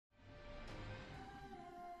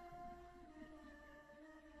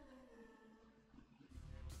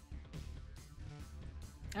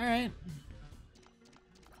All right.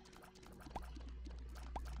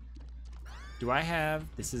 Do I have...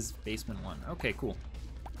 This is basement 1. Okay, cool.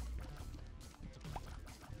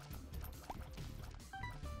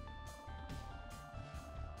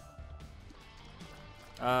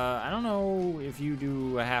 I don't know if you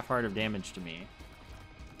do a half heart of damage to me.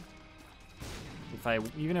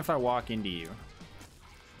 Even if I walk into you.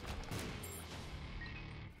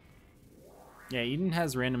 Yeah, Eden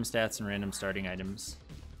has random stats and random starting items.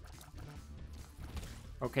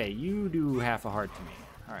 Okay, you do half a heart to me.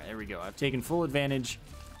 All right, there we go. I've taken full advantage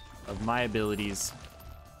of my abilities.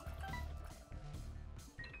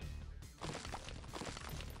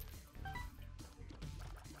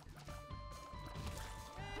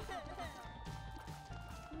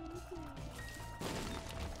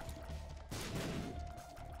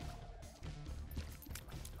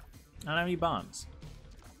 I don't have any bombs.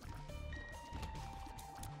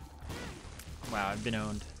 Wow, I've been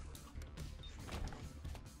owned.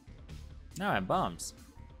 Now I have bombs.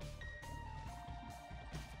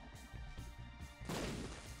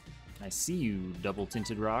 I see you,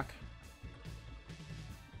 double-tinted rock.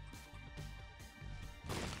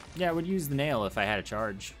 Yeah, I would use the nail if I had a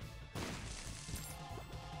charge.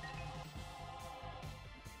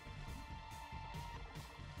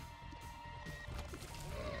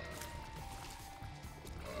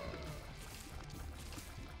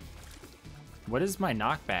 What is my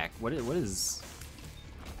knockback? What is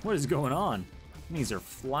going on? These are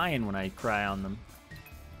flying when I cry on them.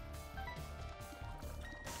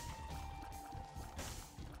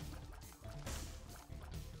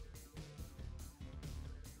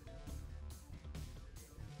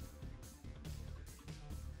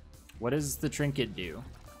 What does the trinket do?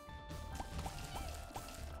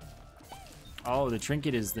 Oh, the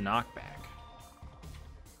trinket is the knockback.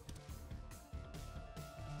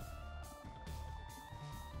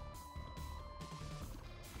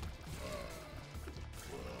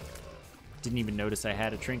 Didn't even notice I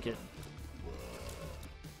had a trinket.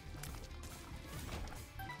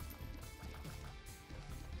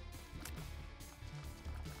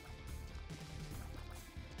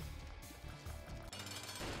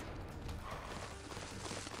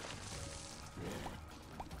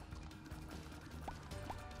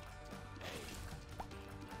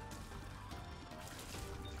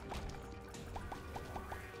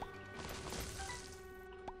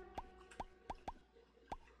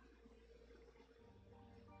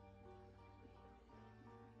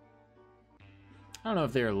 I don't know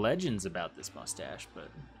if there are legends about this mustache, but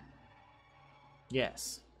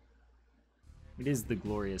yes. It is the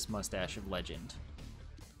glorious mustache of legend.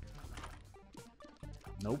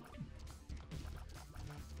 Nope.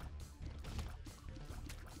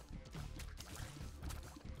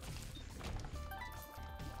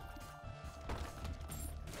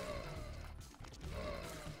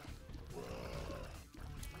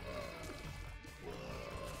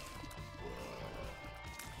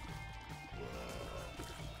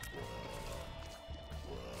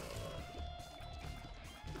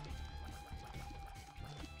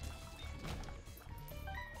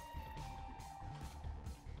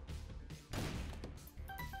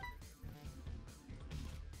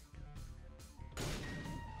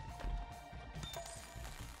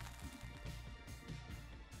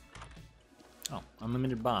 Oh,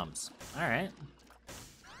 unlimited bombs. All right.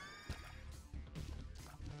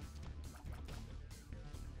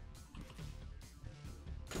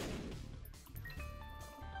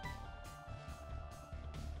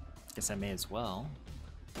 Guess I may as well.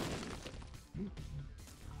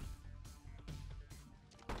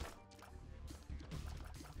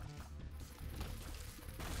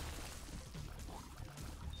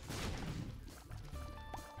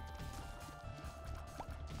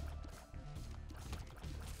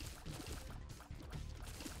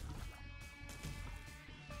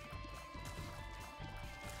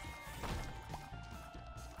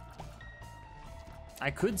 I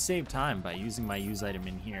could save time by using my use item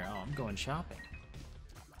in here. Oh, I'm going shopping.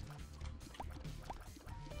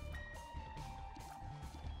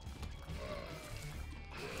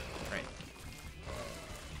 Right.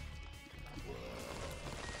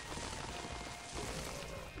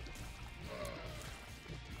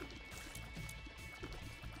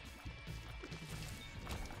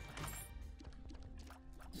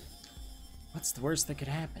 What's the worst that could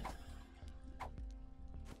happen?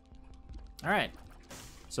 All right.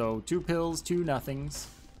 So 2 pills, 2 nothings.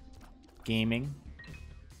 Gaming.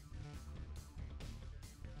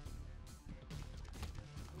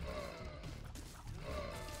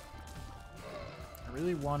 I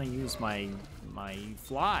really want to use my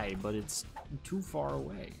fly, but it's too far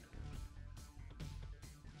away.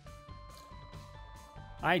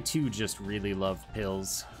 I too just really love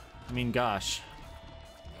pills. I mean, gosh.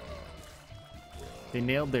 They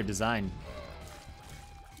nailed their design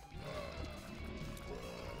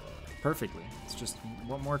perfectly. It's just,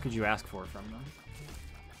 what more could you ask for from them?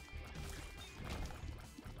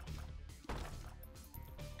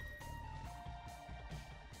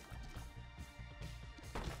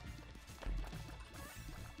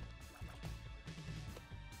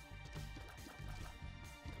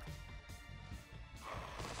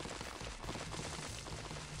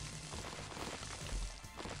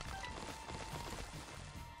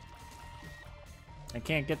 I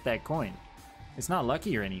can't get that coin. It's not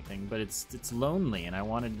lucky or anything, but it's lonely and I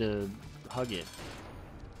wanted to hug it.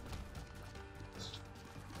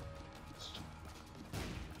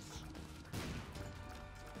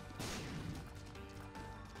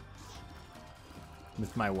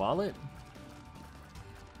 With my wallet?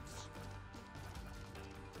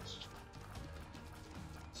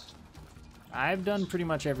 I've done pretty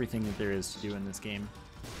much everything that there is to do in this game.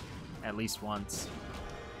 At least once.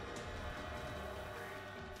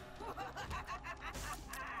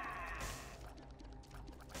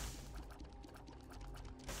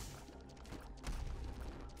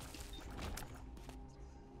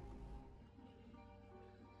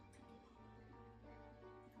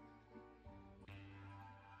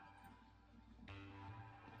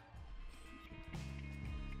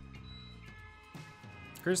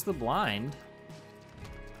 Curse the blind?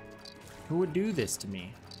 Who would do this to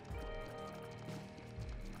me?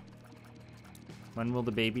 When will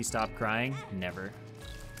the baby stop crying? Never.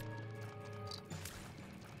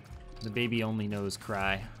 The baby only knows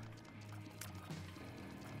cry.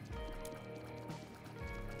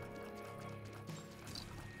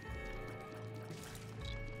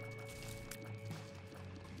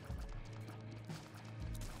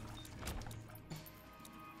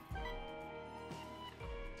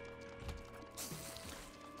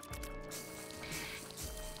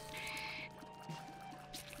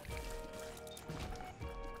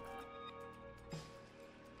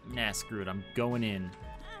 Nah, screw it, I'm going in.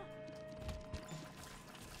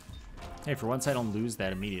 Hey, for once I don't lose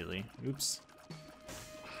that immediately. Oops.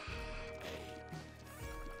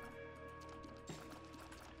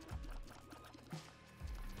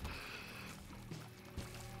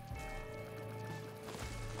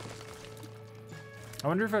 I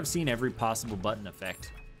wonder if I've seen every possible button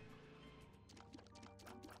effect.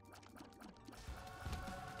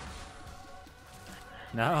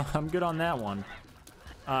 No, I'm good on that one.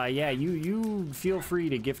 Yeah, you feel free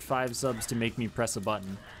to gift 5 subs to make me press a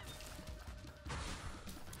button.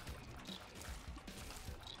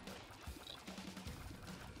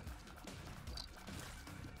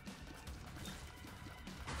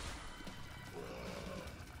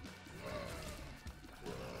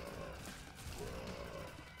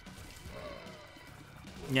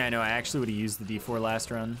 Yeah, I know, I actually would have used the D4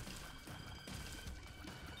 last run.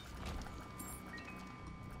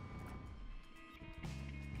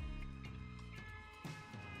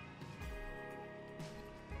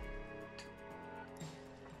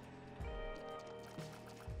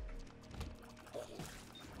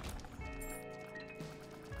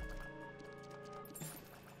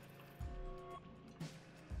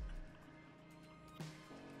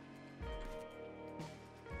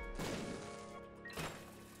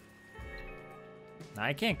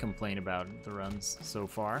 I can't complain about the runs so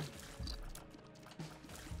far.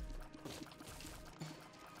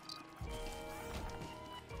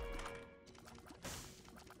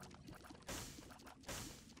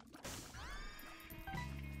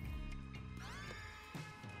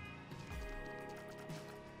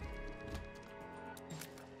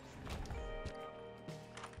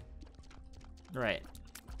 Right.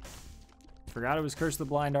 Forgot it was Curse the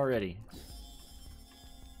Blind already.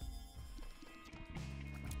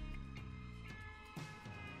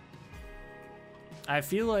 I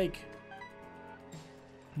feel like,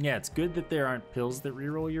 yeah, it's good that there aren't pills that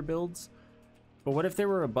reroll your builds, but what if there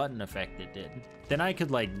were a button effect that did? Then I could,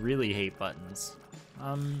 like, really hate buttons.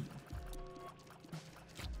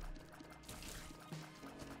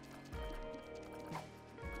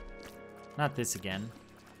 Not this again.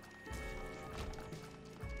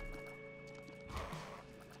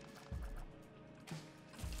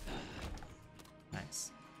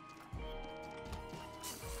 Nice.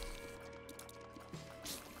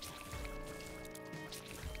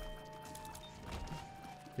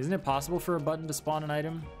 Isn't it possible for a button to spawn an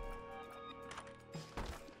item?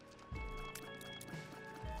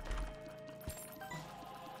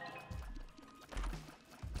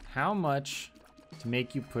 How much to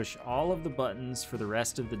make you push all of the buttons for the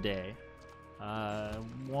rest of the day?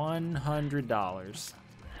 $100.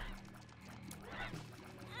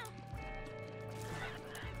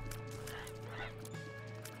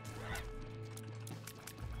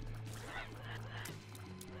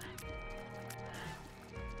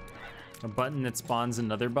 A button that spawns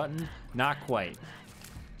another button? Not quite.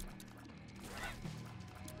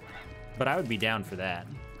 But I would be down for that.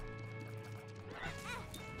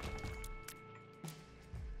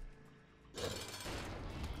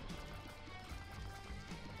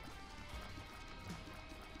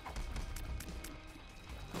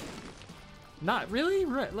 Not really?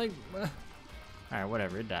 Right, like... Alright,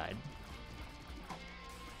 whatever, it died.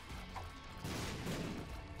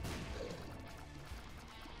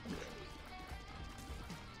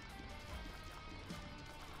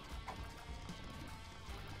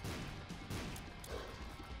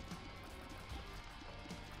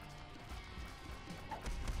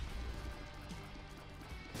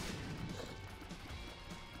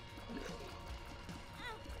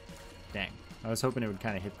 Dang. I was hoping it would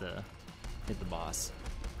kind of hit the boss.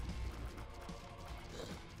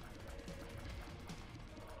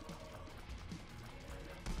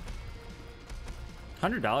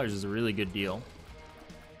 $100 is a really good deal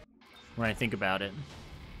when I think about it.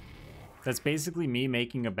 That's basically me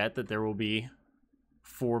making a bet that there will be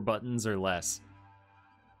 4 buttons or less.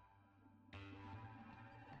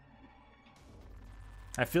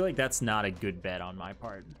 I feel like that's not a good bet on my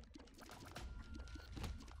part.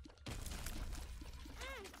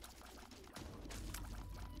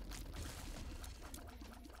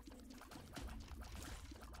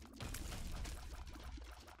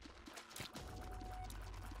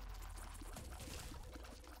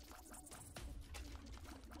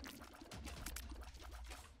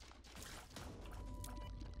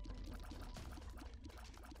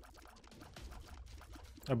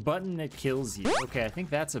 A button that kills you. Okay, I think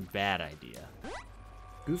that's a bad idea.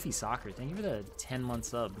 Goofy Soccer, thank you for the 10-month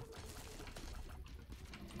sub.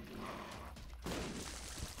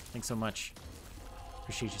 Thanks so much.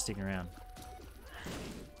 Appreciate you sticking around.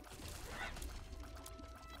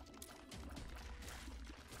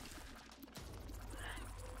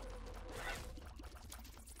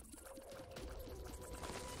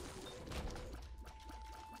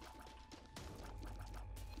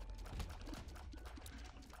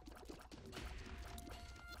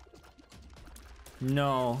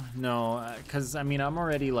 No, because I mean, I'm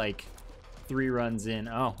already like 3 runs in.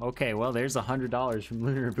 Oh, okay, well, there's $100 from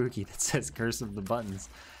Lunar Ibuki that says Curse of the Buttons.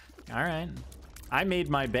 All right, I made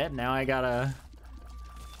my bet. Now I gotta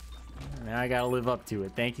live up to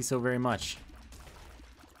it. Thank you so very much.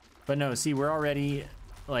 But no, see, we're already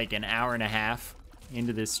like an hour and a half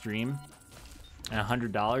into this stream, and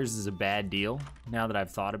 $100 is a bad deal now that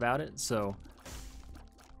I've thought about it. So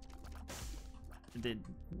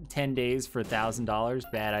 10 days for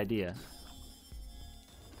 $1,000, bad idea.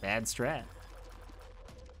 Bad strat.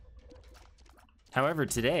 However,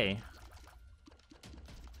 today,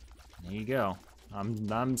 there you go.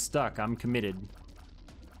 I'm stuck. I'm committed.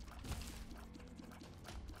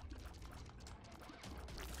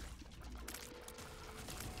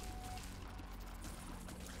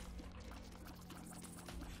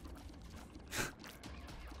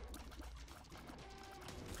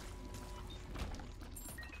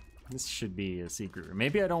 This should be a secret room.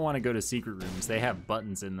 Maybe I don't want to go to secret rooms. They have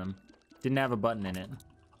buttons in them. Didn't have a button in it.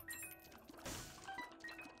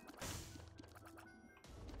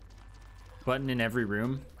 Button in every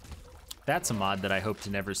room. That's a mod that I hope to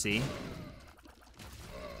never see.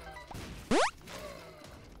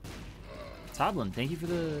 Toblin, thank you for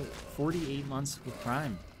the 48 months with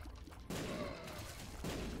Prime.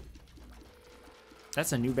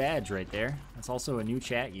 That's a new badge right there. That's also a new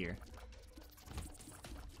chat year.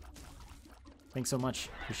 Thanks so much.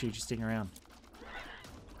 Appreciate you sticking around.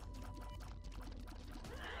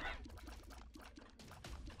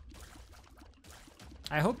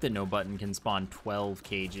 I hope that no button can spawn 12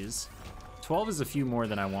 cages. 12 is a few more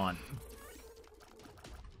than I want.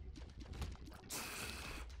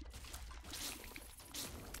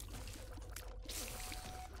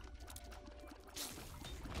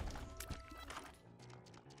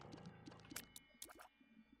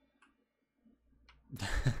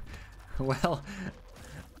 Well,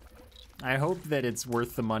 I hope that it's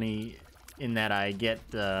worth the money in that I get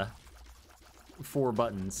 4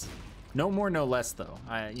 buttons. No more, no less, though.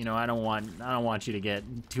 I don't want you to get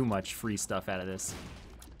too much free stuff out of this.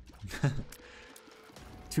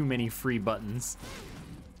 Too many free buttons.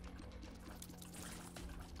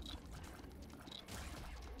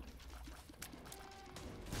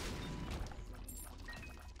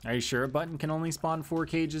 Are you sure a button can only spawn 4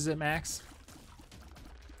 cages at max?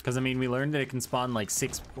 Because, I mean, we learned that it can spawn like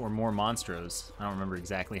 6 or more monstros. I don't remember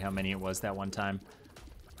exactly how many it was that one time.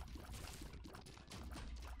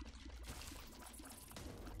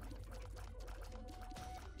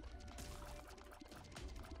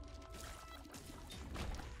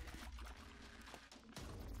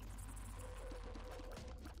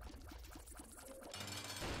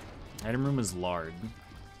 Item room is lard.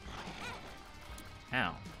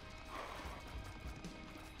 Ow.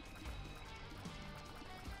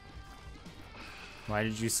 Why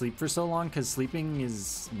did you sleep for so long? Because sleeping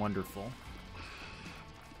is wonderful.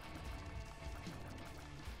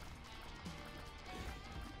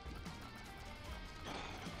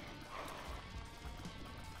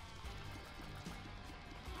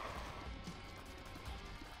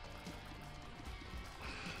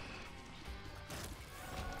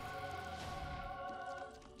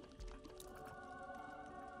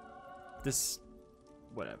 This,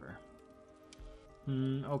 whatever.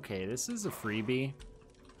 Okay, this is a freebie.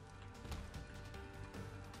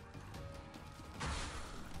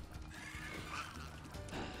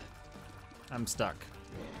 I'm stuck.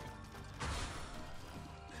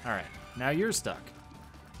 All right, now you're stuck.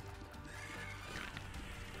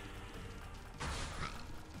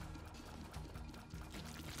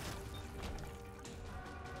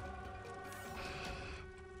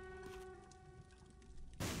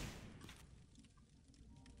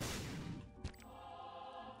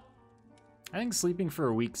 I think sleeping for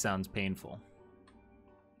a week sounds painful.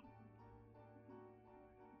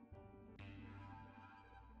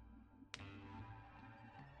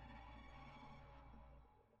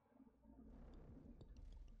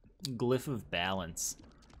 Glyph of balance.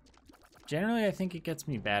 Generally, I think it gets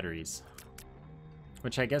me batteries,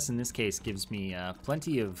 which I guess in this case gives me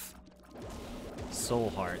plenty of soul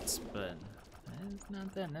hearts, but it's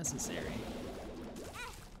not that necessary.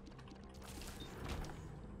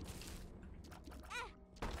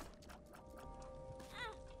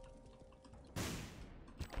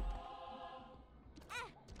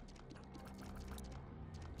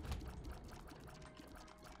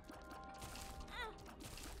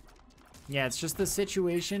 Yeah, it's just the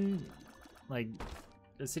situation, like,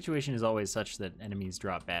 the situation is always such that enemies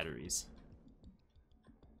drop batteries.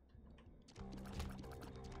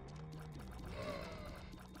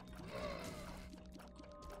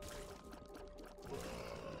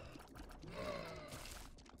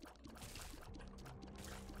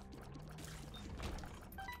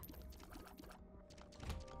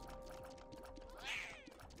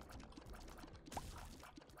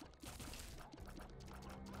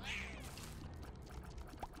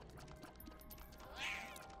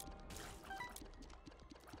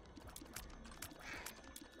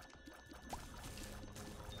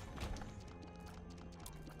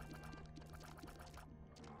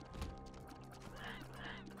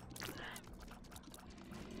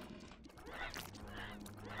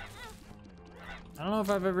 I don't know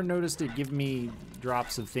if I've ever noticed it give me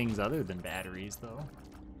drops of things other than batteries, though.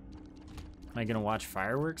 Am I gonna watch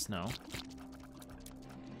fireworks? No.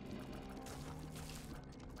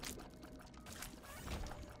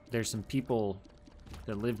 There's some people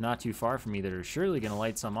that live not too far from me that are surely gonna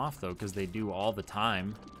light some off, though, because they do all the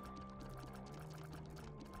time.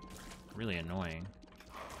 Really annoying.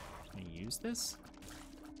 Can I use this?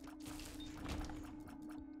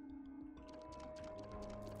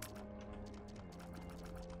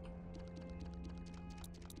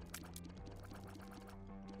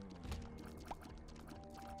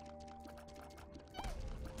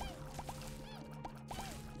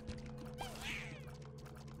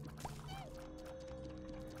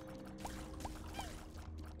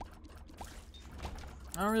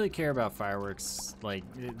 I don't really care about fireworks. Like,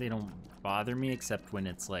 they don't bother me except when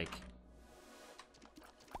it's like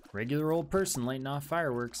regular old person lighting off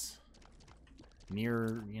fireworks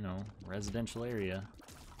near, you know, residential area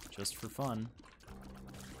just for fun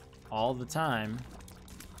all the time.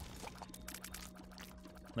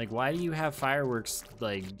 Like, why do you have fireworks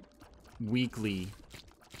like weekly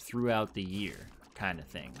throughout the year kind of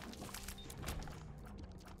thing?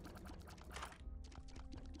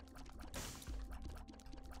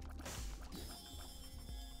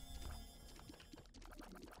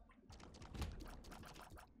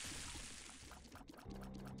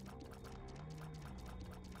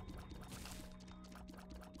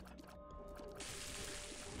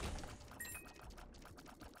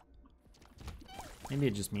 Maybe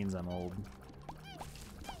it just means I'm old.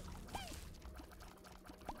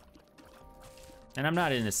 And I'm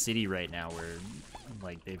not in a city right now where,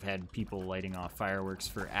 like, they've had people lighting off fireworks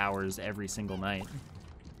for hours every single night.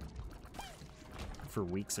 For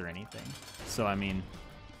weeks or anything. So, I mean,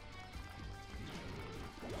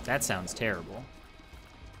 that sounds terrible.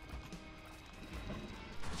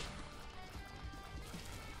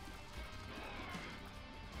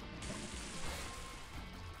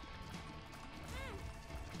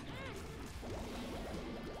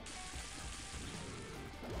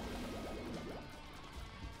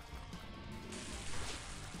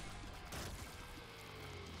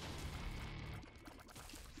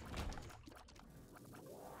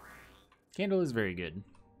 Candle is very good.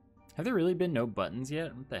 Have there really been no buttons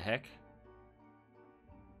yet? What the heck?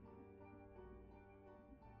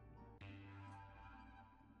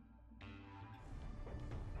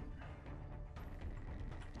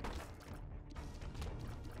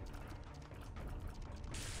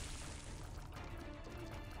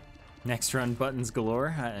 Next run, buttons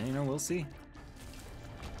galore. You know, we'll see.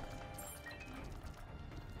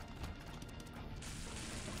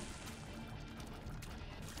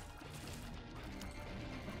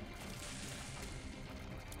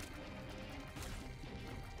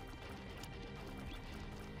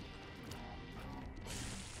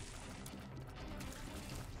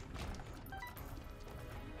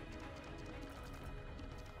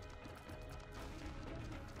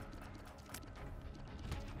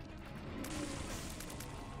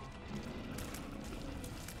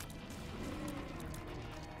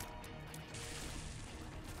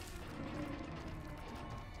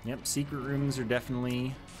 Yep, secret rooms are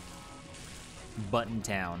definitely Button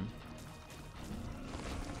Town.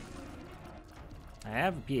 I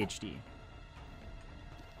have a PhD.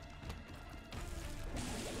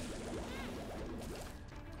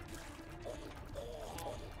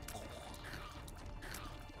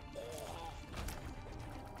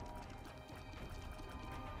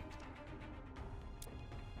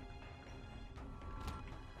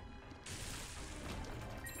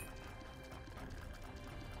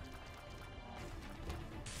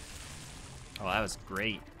 Oh, that was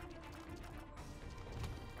great.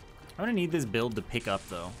 I'm gonna need this build to pick up,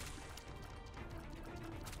 though.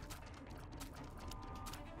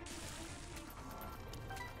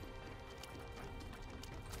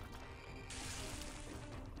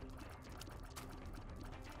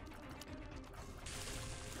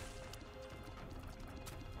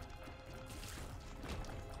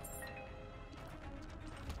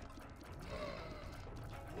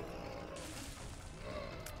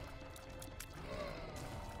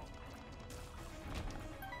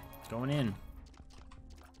 Going in.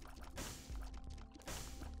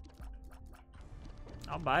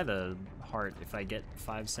 I'll buy the heart if I get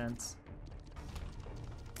 5 cents.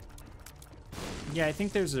 Yeah, I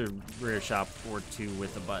think there's a rare shop or two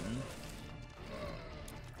with a button.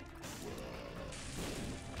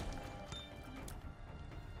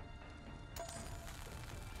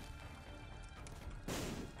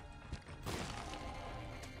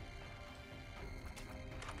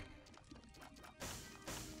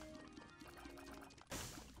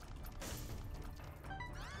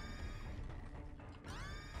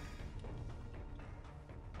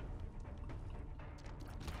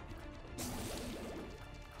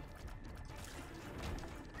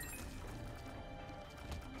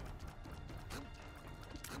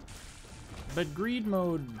 But greed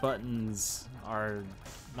mode buttons are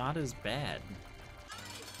not as bad.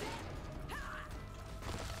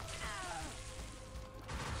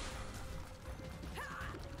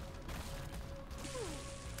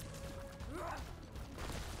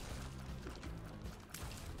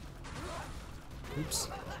 Oops.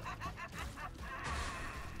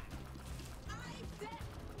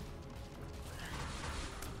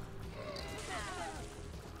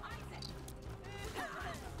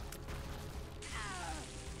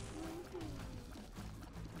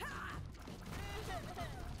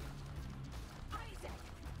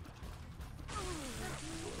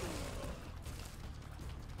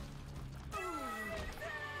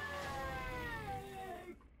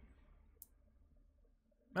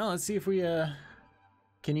 Well, let's see if we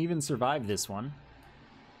can even survive this one.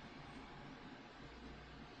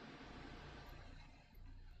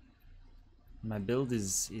 My build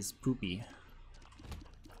is poopy.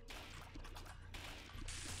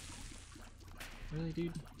 Really,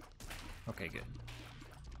 dude? Okay, good.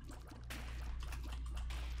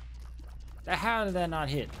 How did that not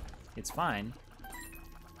hit? It's fine.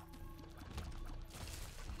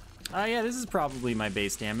 Yeah, this is probably my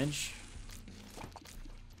base damage.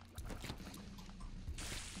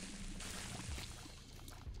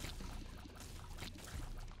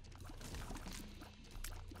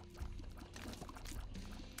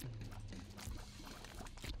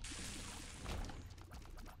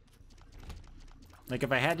 Like,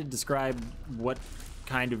 if I had to describe what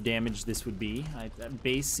kind of damage this would be,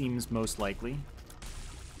 base seems most likely.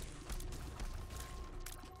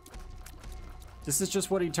 This is just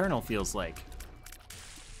what Eternal feels like.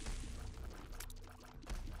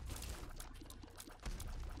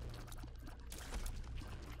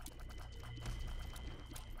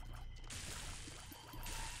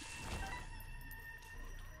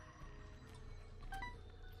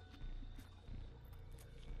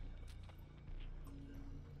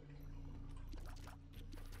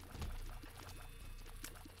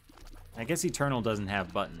 I guess Eternal doesn't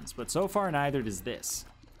have buttons, but so far neither does this.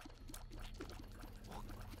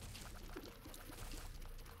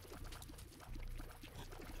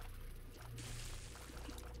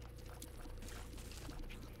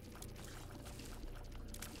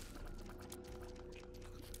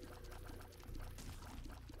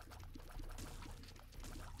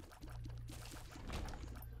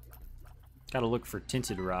 Gotta look for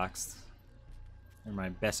tinted rocks. They're my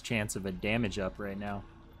best chance of a damage up right now.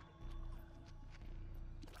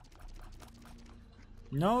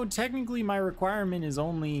 No, technically my requirement is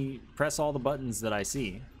only press all the buttons that I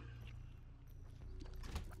see.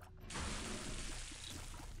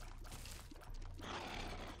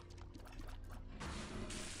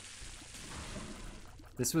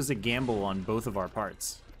 This was a gamble on both of our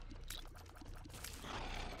parts.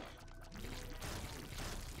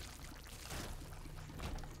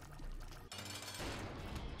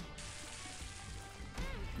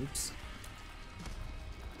 Oops.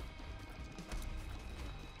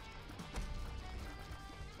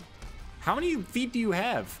 How many feet do you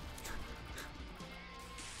have?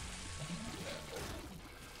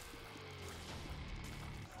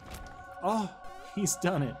 Oh, he's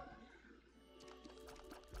done it.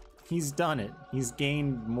 He's done it. He's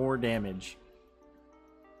gained more damage.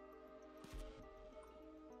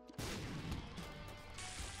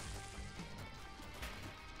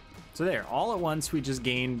 So there, all at once we just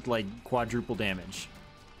gained like quadruple damage.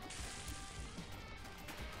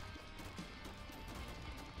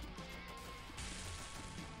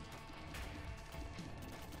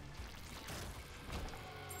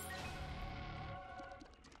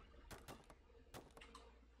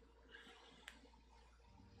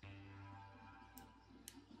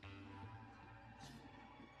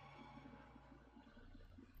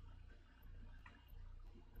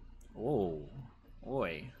 Oh,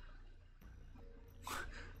 boy.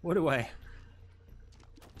 What do I...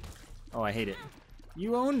 Oh, I hate it.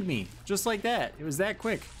 You owned me, just like that. It was that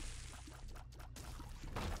quick.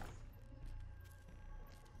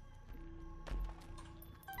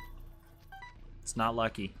 It's not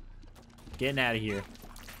lucky. Getting out of here.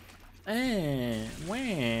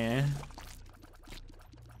 Wah.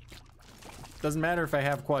 Doesn't matter if I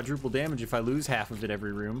have quadruple damage if I lose half of it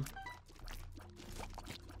every room.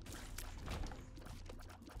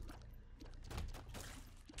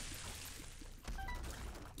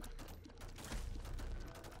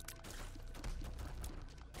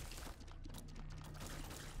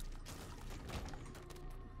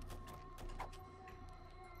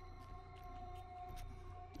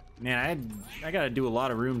 Man, I gotta do a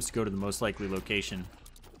lot of rooms to go to the most likely location.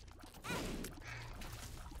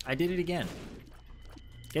 I did it again.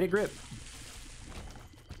 Get a grip.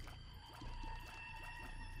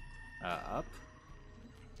 Up.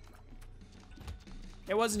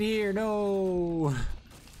 It wasn't here, no!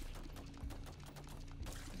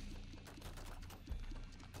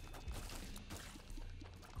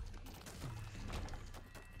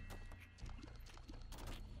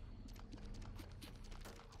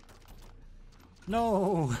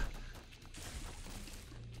 No!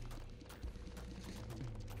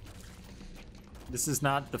 This is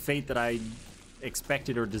not the fate that I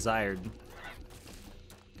expected or desired.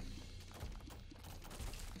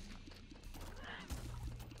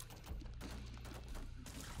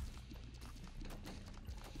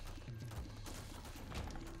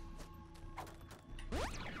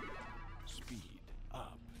 Speed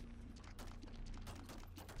up.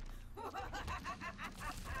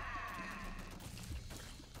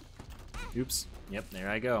 Oops. Yep, there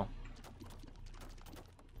I go.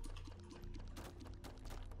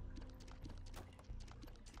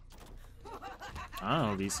 I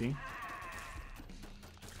don't know, VC.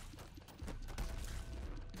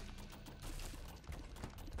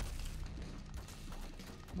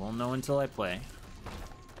 Won't know until I play.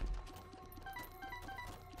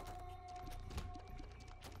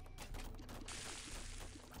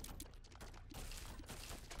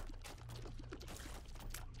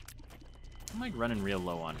 I'm like running real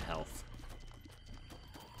low on health.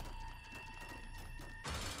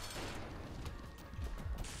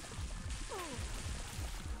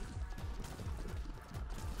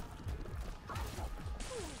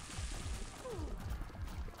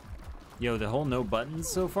 Yo, the whole no buttons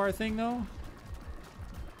so far thing though?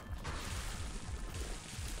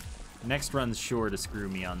 Next run's sure to screw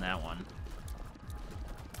me on that one.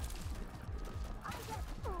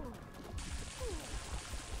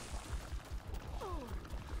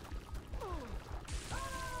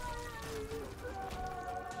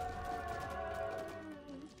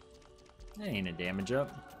 That ain't a damage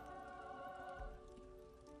up.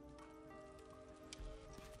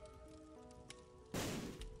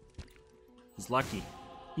 lucky.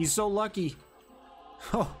 He's so lucky.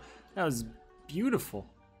 Oh, that was beautiful.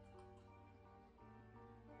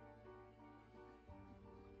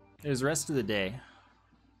 There's the rest of the day.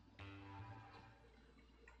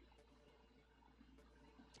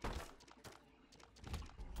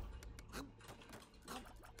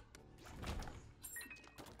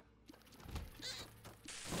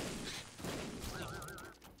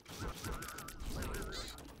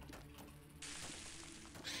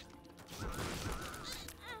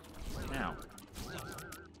 Now.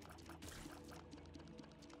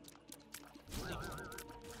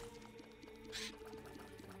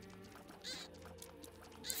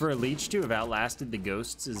 For a leech to have outlasted the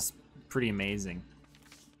ghosts is pretty amazing.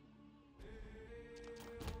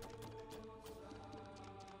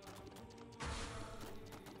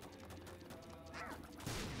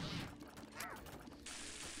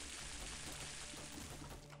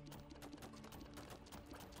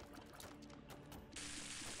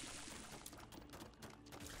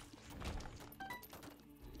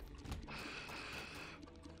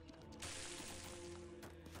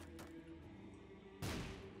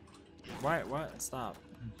 Why? What? Stop.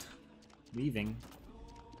 Leaving.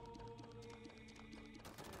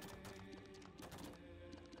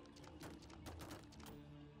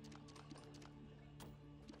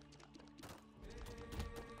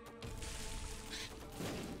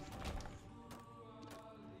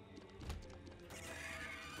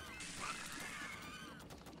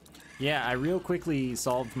 Yeah, I real quickly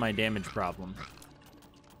solved my damage problem.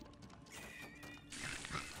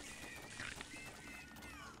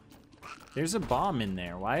 There's a bomb in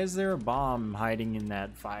there. Why is there a bomb hiding in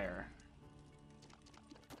that fire?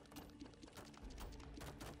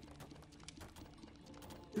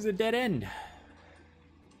 It's a dead end.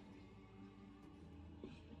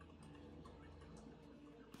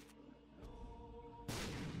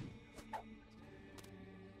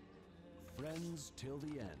 Friends till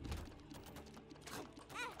the end.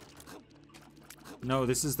 No,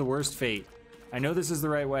 this is the worst fate. I know this is the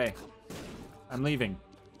right way. I'm leaving.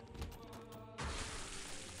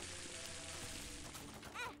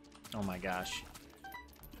 Oh my gosh.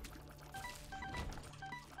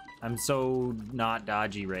 I'm so not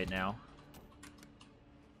dodgy right now.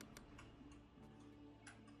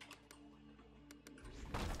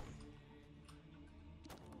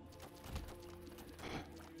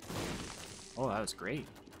 Oh, that was great.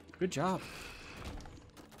 Good job.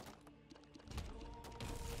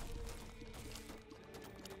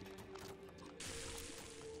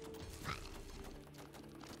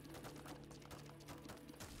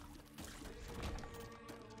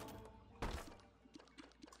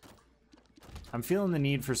 I'm feeling the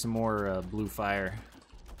need for some more blue fire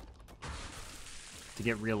to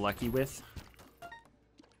get real lucky with.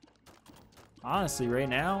 Honestly, right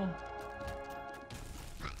now.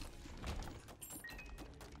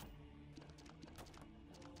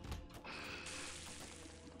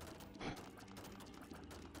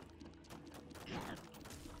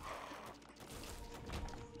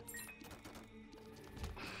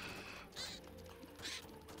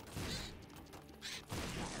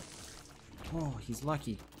 Oh, he's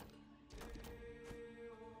lucky.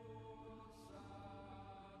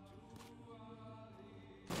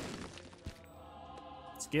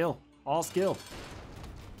 Skill. All skill.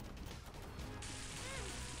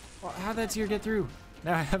 Well, how'd that tear get through?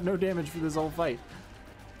 Now I have no damage for this whole fight.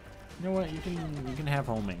 You know what? You can have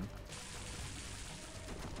homing.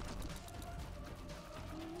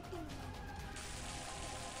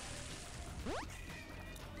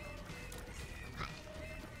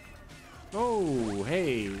 Oh,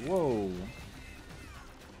 hey, whoa.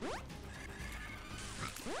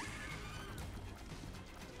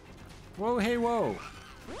 Whoa, hey, whoa.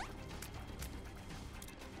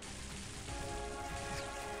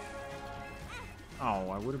 Oh,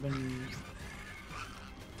 I would have been...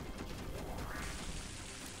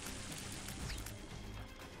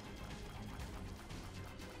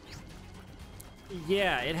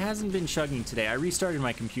 Yeah, it hasn't been chugging today. I restarted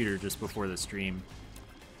my computer just before the stream.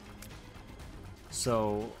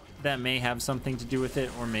 So that may have something to do with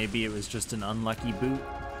it, or maybe it was just an unlucky boot.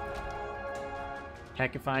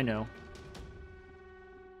 Heck if I know.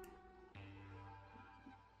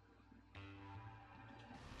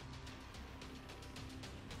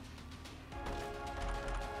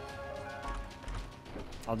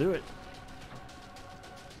 I'll do it.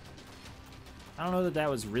 I don't know that that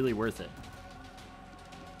was really worth it.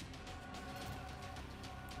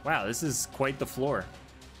 Wow, this is quite the floor.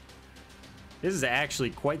 This is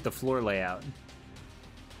actually quite the floor layout.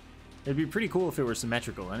 It'd be pretty cool if it were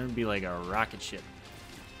symmetrical, and it would be like a rocket ship.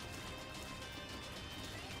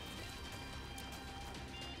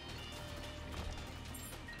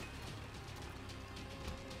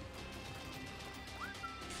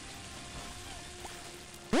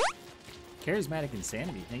 Charismatic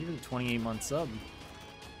Insanity, thank you for the 28-month sub.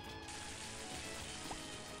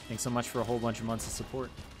 Thanks so much for a whole bunch of months of support.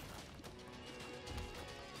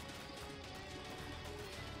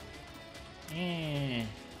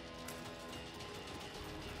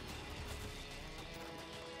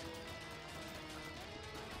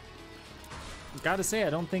 Gotta say, I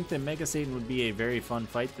don't think that Mega Satan would be a very fun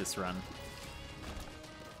fight this run.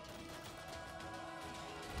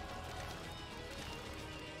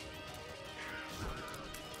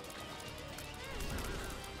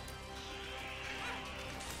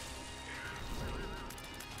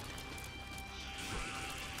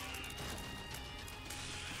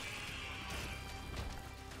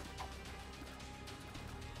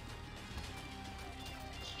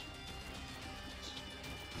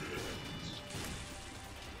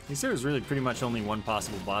 He said there's really pretty much only one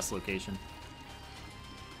possible boss location.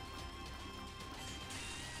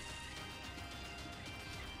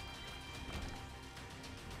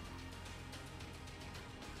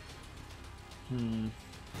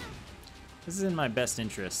 This is in my best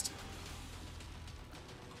interest.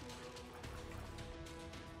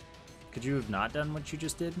 Could you have not done what you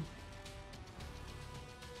just did?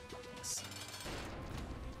 Yes.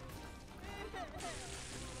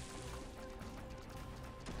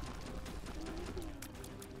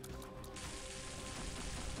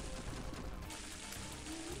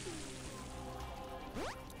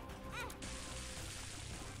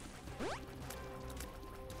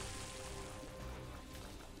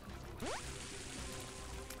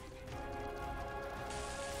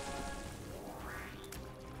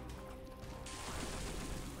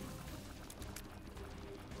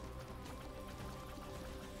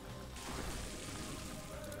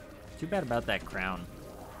 Too bad about that crown.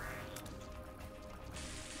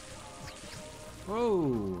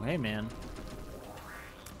 Whoa, hey man.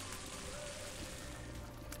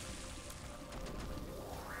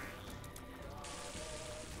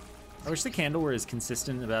 I wish the candle were as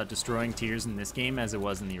consistent about destroying tiers in this game as it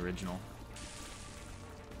was in the original.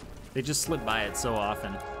 They just slip by it so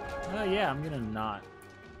often. Oh yeah, I'm gonna not